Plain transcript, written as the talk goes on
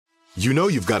You know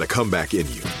you've got a comeback in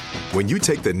you. When you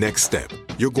take the next step,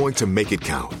 you're going to make it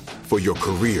count. For your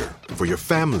career, for your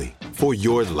family, for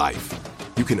your life.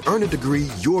 You can earn a degree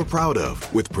you're proud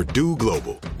of with Purdue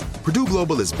Global. Purdue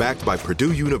Global is backed by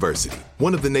Purdue University,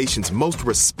 one of the nation's most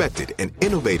respected and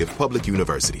innovative public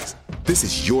universities. This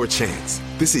is your chance.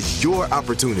 This is your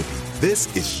opportunity.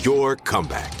 This is your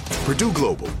comeback. Purdue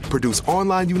Global, Purdue's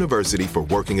online university for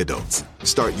working adults.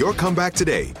 Start your comeback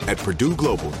today at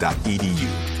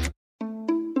purdueglobal.edu.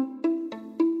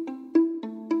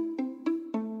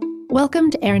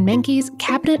 Welcome to Aaron Mahnke's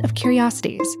Cabinet of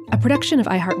Curiosities, a production of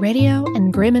iHeartRadio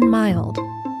and Grim and Mild.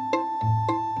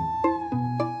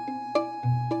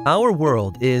 Our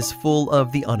world is full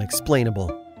of the unexplainable.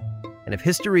 And if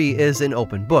history is an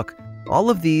open book, all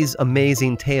of these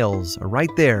amazing tales are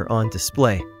right there on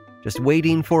display, just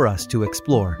waiting for us to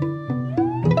explore.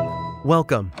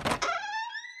 Welcome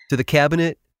to the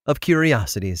Cabinet of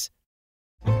Curiosities.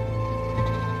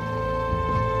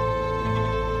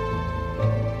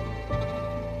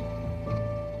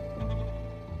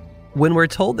 When we're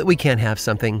told that we can't have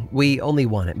something, we only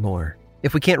want it more.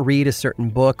 If we can't read a certain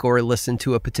book or listen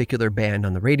to a particular band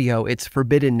on the radio, its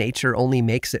forbidden nature only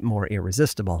makes it more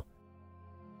irresistible.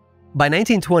 By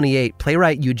 1928,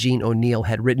 playwright Eugene O'Neill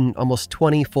had written almost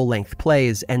 20 full-length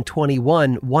plays and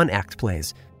 21 one-act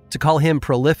plays. To call him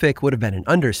prolific would have been an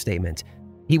understatement.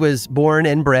 He was born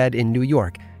and bred in New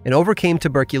York and overcame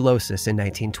tuberculosis in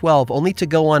 1912, only to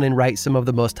go on and write some of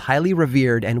the most highly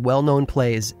revered and well-known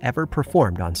plays ever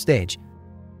performed on stage.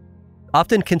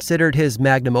 Often considered his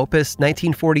magnum opus,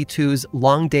 1942's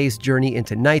Long Day's Journey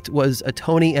into Night was a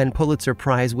Tony and Pulitzer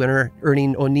Prize winner,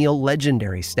 earning O'Neill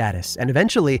legendary status, and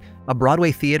eventually a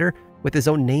Broadway theater with his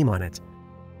own name on it.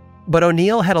 But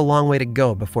O'Neill had a long way to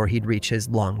go before he'd reach his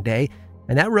long day,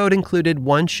 and that road included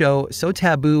one show so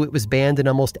taboo it was banned in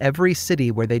almost every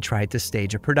city where they tried to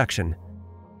stage a production.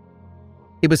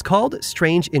 It was called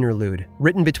Strange Interlude,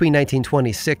 written between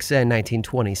 1926 and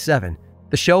 1927.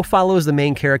 The show follows the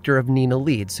main character of Nina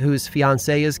Leeds, whose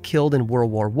fiancé is killed in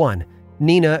World War I.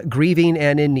 Nina, grieving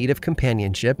and in need of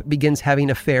companionship, begins having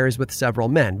affairs with several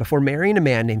men before marrying a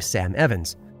man named Sam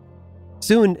Evans.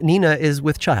 Soon, Nina is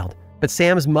with child, but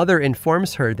Sam's mother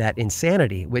informs her that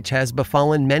insanity, which has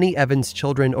befallen many Evans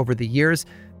children over the years,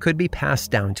 could be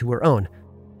passed down to her own.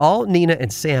 All Nina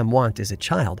and Sam want is a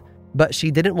child, but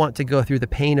she didn't want to go through the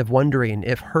pain of wondering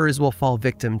if hers will fall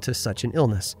victim to such an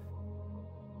illness.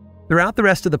 Throughout the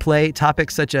rest of the play,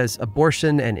 topics such as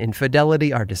abortion and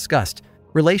infidelity are discussed.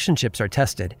 Relationships are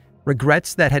tested.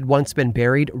 Regrets that had once been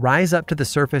buried rise up to the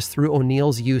surface through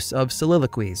O'Neill's use of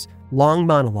soliloquies, long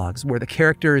monologues where the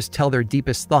characters tell their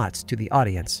deepest thoughts to the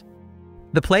audience.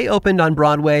 The play opened on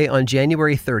Broadway on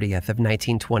January 30th of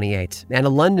 1928, and a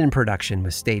London production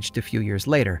was staged a few years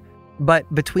later.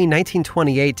 But between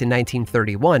 1928 and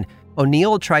 1931,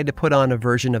 O'Neill tried to put on a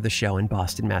version of the show in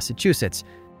Boston, Massachusetts,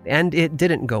 and it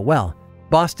didn't go well.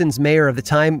 Boston's mayor of the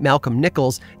time, Malcolm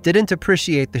Nichols, didn't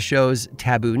appreciate the show's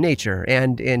taboo nature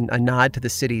and, in a nod to the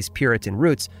city's Puritan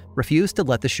roots, refused to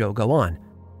let the show go on.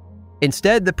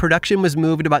 Instead, the production was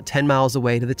moved about 10 miles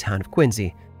away to the town of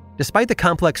Quincy. Despite the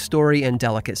complex story and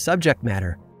delicate subject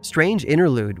matter, Strange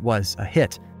Interlude was a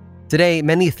hit. Today,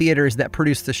 many theaters that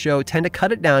produce the show tend to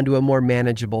cut it down to a more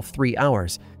manageable 3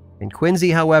 hours. In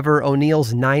Quincy, however,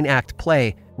 O'Neill's 9-act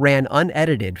play ran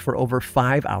unedited for over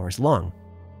 5 hours long.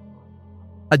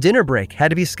 A dinner break had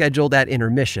to be scheduled at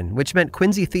intermission, which meant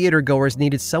Quincy theater goers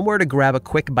needed somewhere to grab a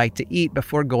quick bite to eat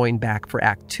before going back for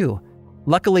Act 2.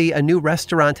 Luckily, a new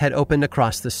restaurant had opened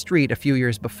across the street a few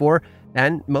years before,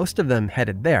 and most of them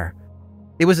headed there.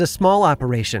 It was a small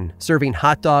operation, serving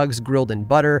hot dogs grilled in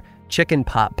butter, chicken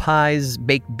pot pies,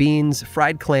 baked beans,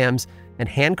 fried clams, and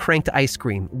hand-cranked ice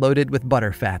cream loaded with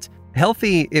butterfat.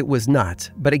 Healthy it was not,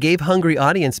 but it gave hungry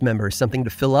audience members something to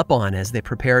fill up on as they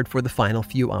prepared for the final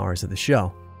few hours of the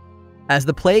show. As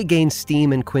the play gained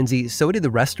steam in Quincy, so did the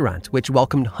restaurant, which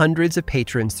welcomed hundreds of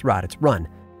patrons throughout its run.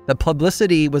 The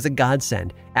publicity was a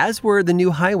godsend, as were the new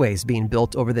highways being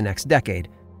built over the next decade.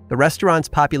 The restaurant's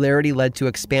popularity led to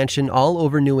expansion all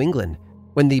over New England.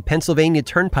 When the Pennsylvania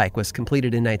Turnpike was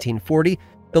completed in 1940,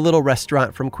 the little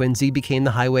restaurant from Quincy became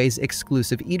the highway's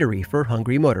exclusive eatery for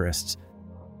hungry motorists.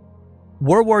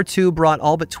 World War II brought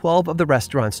all but 12 of the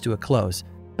restaurants to a close,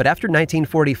 but after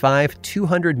 1945,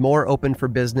 200 more opened for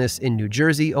business in New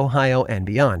Jersey, Ohio, and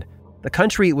beyond. The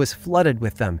country was flooded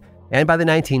with them, and by the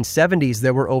 1970s,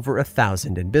 there were over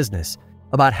 1,000 in business.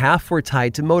 About half were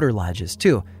tied to motor lodges,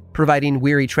 too, providing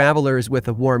weary travelers with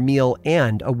a warm meal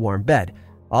and a warm bed,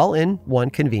 all in one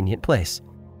convenient place.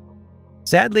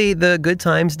 Sadly, the good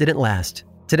times didn't last.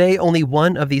 Today, only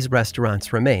one of these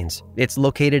restaurants remains. It's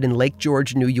located in Lake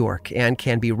George, New York, and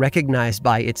can be recognized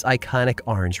by its iconic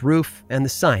orange roof and the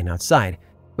sign outside,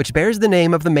 which bears the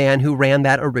name of the man who ran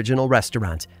that original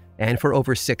restaurant, and for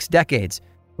over 6 decades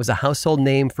was a household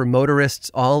name for motorists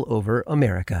all over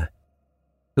America.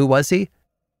 Who was he?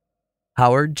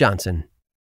 Howard Johnson.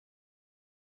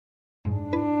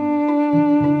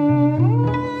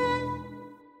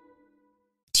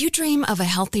 Do you dream of a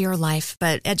healthier life,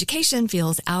 but education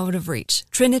feels out of reach?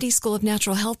 Trinity School of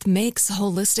Natural Health makes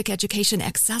holistic education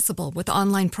accessible with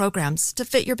online programs to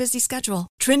fit your busy schedule.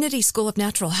 Trinity School of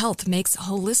Natural Health makes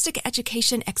holistic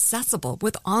education accessible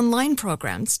with online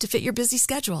programs to fit your busy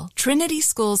schedule. Trinity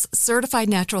School's Certified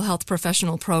Natural Health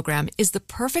Professional Program is the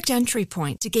perfect entry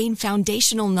point to gain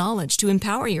foundational knowledge to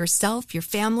empower yourself, your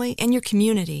family, and your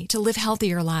community to live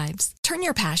healthier lives. Turn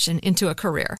your passion into a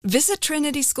career. Visit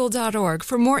trinityschool.org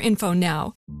for more info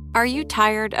now. Are you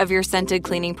tired of your scented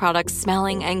cleaning products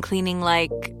smelling and cleaning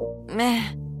like meh?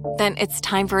 Then it's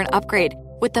time for an upgrade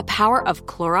with the power of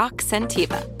Clorox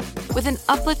Scentiva. With an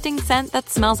uplifting scent that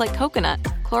smells like coconut,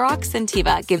 Clorox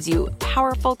Scentiva gives you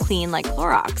powerful clean like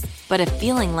Clorox, but a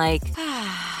feeling like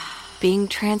being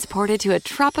transported to a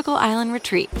tropical island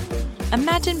retreat.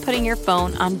 Imagine putting your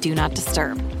phone on Do Not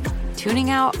Disturb, tuning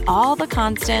out all the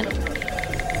constant,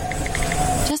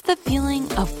 just the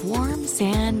feeling of warm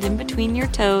sand in between your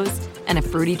toes and a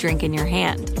fruity drink in your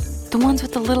hand. The ones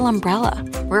with the little umbrella.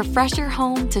 Refresh your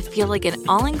home to feel like an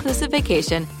all-inclusive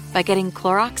vacation by getting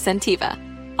Clorox Scentiva.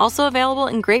 Also available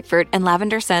in grapefruit and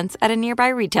lavender scents at a nearby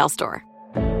retail store.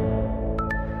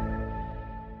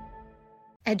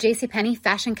 At JCPenney,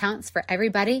 fashion counts for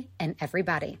everybody and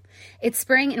everybody. It's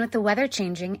spring, and with the weather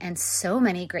changing and so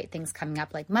many great things coming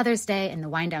up like Mother's Day and the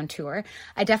Wind Down Tour,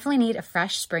 I definitely need a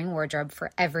fresh spring wardrobe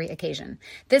for every occasion.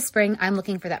 This spring, I'm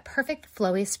looking for that perfect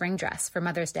flowy spring dress for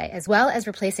Mother's Day, as well as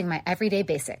replacing my everyday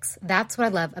basics. That's what I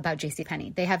love about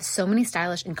JCPenney. They have so many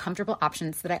stylish and comfortable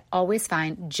options that I always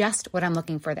find just what I'm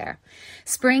looking for there.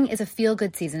 Spring is a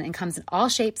feel-good season and comes in all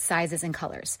shapes, sizes, and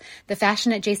colors. The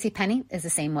fashion at JCPenney is the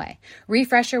same way.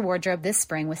 Refresh your wardrobe this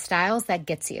spring with styles that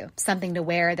gets you, something to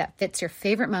wear that fits your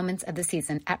favorite moments of the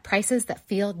season at prices that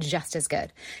feel just as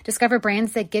good. Discover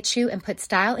brands that get you and put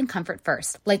style and comfort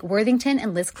first, like Worthington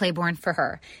and Liz Claiborne for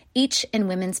her, each in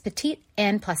women's petite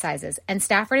and plus sizes, and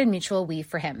Stafford and Mutual Weave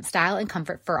for him, style and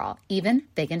comfort for all, even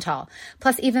big and tall.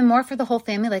 Plus even more for the whole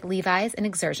family like Levi's and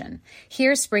Exertion.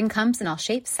 Here, spring comes in all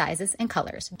shapes, sizes, and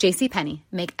colors. JCPenney,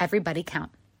 make everybody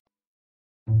count.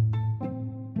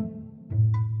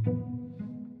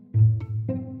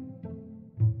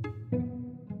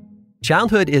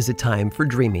 Childhood is a time for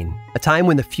dreaming, a time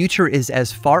when the future is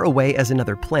as far away as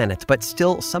another planet, but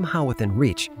still somehow within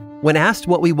reach. When asked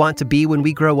what we want to be when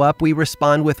we grow up, we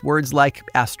respond with words like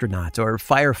astronaut or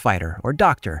firefighter or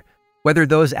doctor. Whether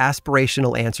those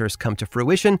aspirational answers come to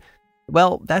fruition,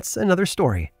 well, that's another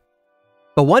story.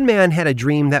 But one man had a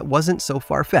dream that wasn't so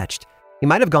far-fetched. He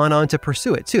might have gone on to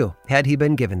pursue it too, had he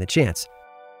been given the chance.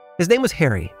 His name was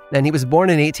Harry, and he was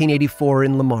born in 1884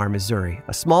 in Lamar, Missouri,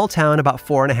 a small town about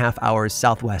 4.5 hours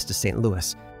southwest of St.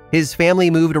 Louis. His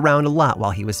family moved around a lot while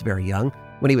he was very young.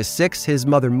 When he was 6, his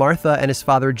mother Martha and his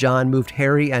father John moved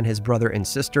Harry and his brother and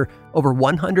sister over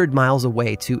 100 miles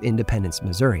away to Independence,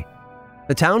 Missouri.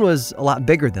 The town was a lot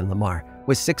bigger than Lamar,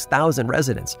 with 6,000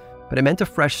 residents, but it meant a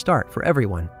fresh start for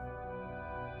everyone.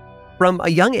 From a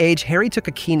young age, Harry took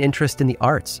a keen interest in the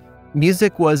arts.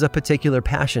 Music was a particular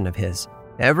passion of his.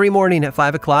 Every morning at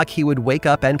 5 o'clock, he would wake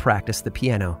up and practice the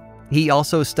piano. He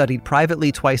also studied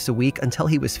privately twice a week until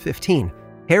he was 15.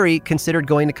 Harry considered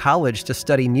going to college to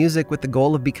study music with the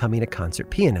goal of becoming a concert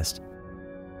pianist.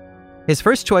 His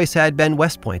first choice had been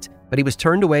West Point, but he was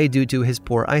turned away due to his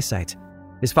poor eyesight.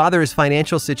 His father's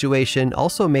financial situation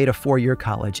also made a 4-year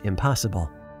college impossible.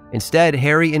 Instead,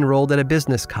 Harry enrolled at a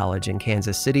business college in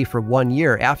Kansas City for 1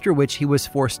 year, after which he was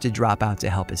forced to drop out to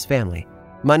help his family.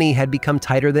 Money had become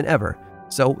tighter than ever,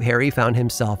 so Harry found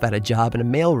himself at a job in a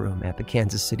mailroom at the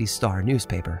Kansas City Star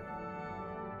newspaper.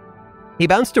 He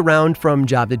bounced around from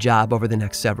job to job over the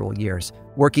next several years,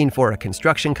 working for a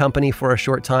construction company for a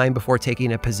short time before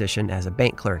taking a position as a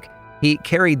bank clerk. He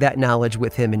carried that knowledge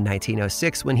with him in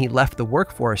 1906 when he left the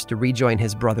workforce to rejoin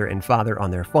his brother and father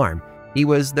on their farm. He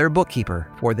was their bookkeeper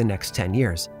for the next 10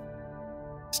 years.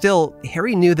 Still,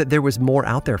 Harry knew that there was more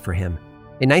out there for him.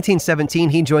 In 1917,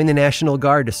 he joined the National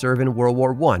Guard to serve in World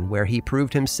War I, where he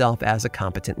proved himself as a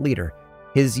competent leader.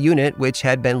 His unit, which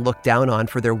had been looked down on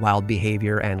for their wild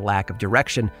behavior and lack of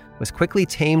direction, was quickly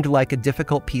tamed like a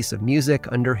difficult piece of music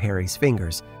under Harry's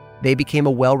fingers. They became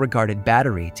a well-regarded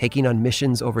battery, taking on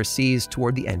missions overseas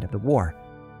toward the end of the war.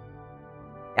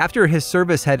 After his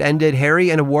service had ended, Harry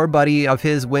and a war buddy of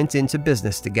his went into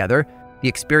business together. The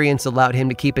experience allowed him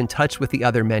to keep in touch with the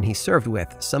other men he served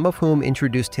with, some of whom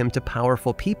introduced him to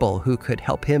powerful people who could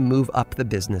help him move up the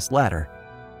business ladder.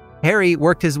 Harry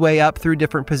worked his way up through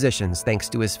different positions thanks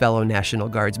to his fellow National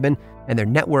Guardsmen and their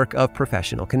network of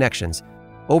professional connections.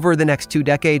 Over the next 2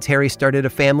 decades, Harry started a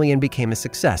family and became a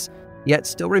success, yet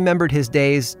still remembered his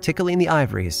days tickling the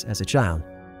ivories as a child.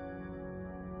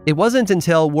 It wasn't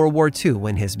until World War II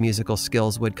when his musical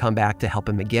skills would come back to help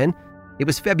him again. It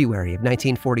was February of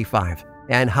 1945,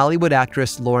 and Hollywood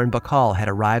actress Lauren Bacall had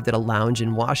arrived at a lounge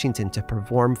in Washington to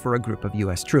perform for a group of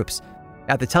U.S. troops.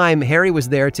 At the time, Harry was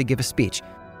there to give a speech,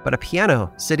 but a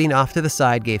piano sitting off to the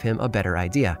side gave him a better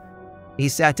idea. He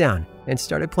sat down and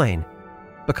started playing.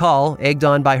 Bacall, egged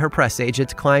on by her press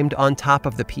agent, climbed on top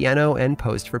of the piano and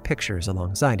posed for pictures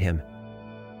alongside him.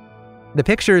 The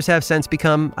pictures have since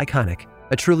become iconic,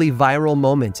 a truly viral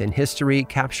moment in history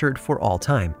captured for all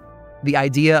time. The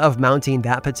idea of mounting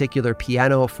that particular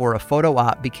piano for a photo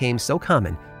op became so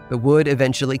common, the wood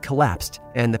eventually collapsed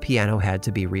and the piano had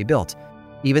to be rebuilt.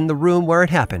 Even the room where it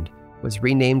happened was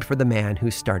renamed for the man who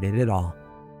started it all,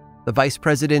 the vice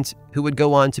president who would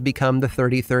go on to become the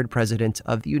 33rd president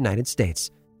of the United States,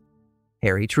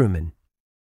 Harry Truman.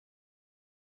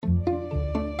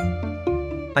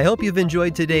 I hope you've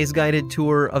enjoyed today's guided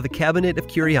tour of the Cabinet of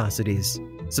Curiosities.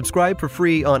 Subscribe for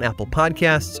free on Apple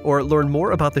Podcasts or learn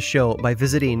more about the show by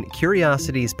visiting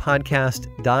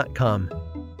curiositiespodcast.com.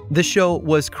 This show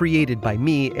was created by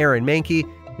me, Aaron Mahnke,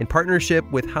 in partnership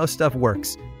with How Stuff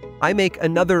Works. I make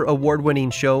another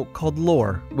award-winning show called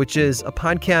Lore, which is a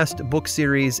podcast, book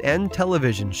series, and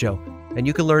television show, and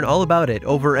you can learn all about it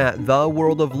over at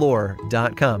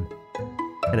theworldoflore.com.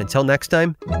 And until next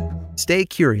time, stay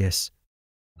curious.